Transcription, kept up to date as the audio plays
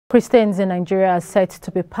Christians in Nigeria are said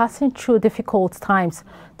to be passing through difficult times,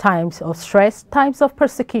 times of stress, times of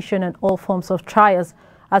persecution and all forms of trials,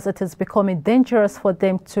 as it is becoming dangerous for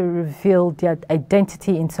them to reveal their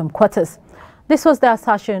identity in some quarters. This was the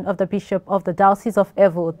assertion of the Bishop of the Diocese of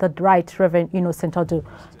Evo, the Right Reverend Innocent Ordu,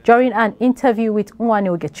 during an interview with Nwane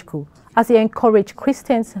Ogechukwu, as he encouraged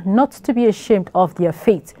Christians not to be ashamed of their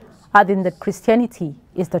faith, adding that Christianity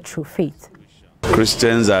is the true faith.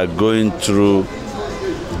 Christians are going through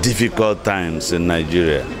difficult times in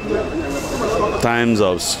Nigeria, times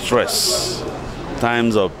of stress,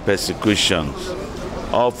 times of persecutions,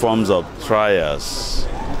 all forms of trials.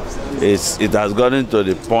 It has gotten to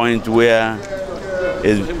the point where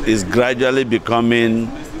it's gradually becoming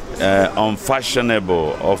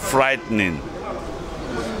unfashionable or frightening,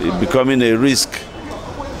 becoming a risk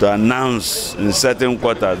to announce in certain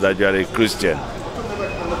quarters that you are a Christian.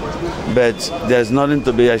 But there's nothing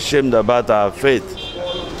to be ashamed about our faith.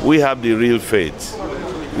 We have the real faith.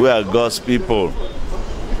 We are God's people,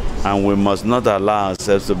 and we must not allow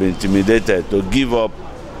ourselves to be intimidated, to give up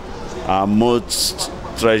our most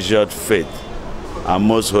treasured faith, our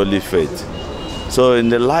most holy faith. So in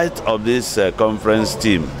the light of this conference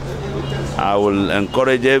team, I will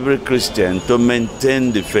encourage every Christian to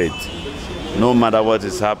maintain the faith, no matter what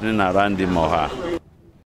is happening around him or her.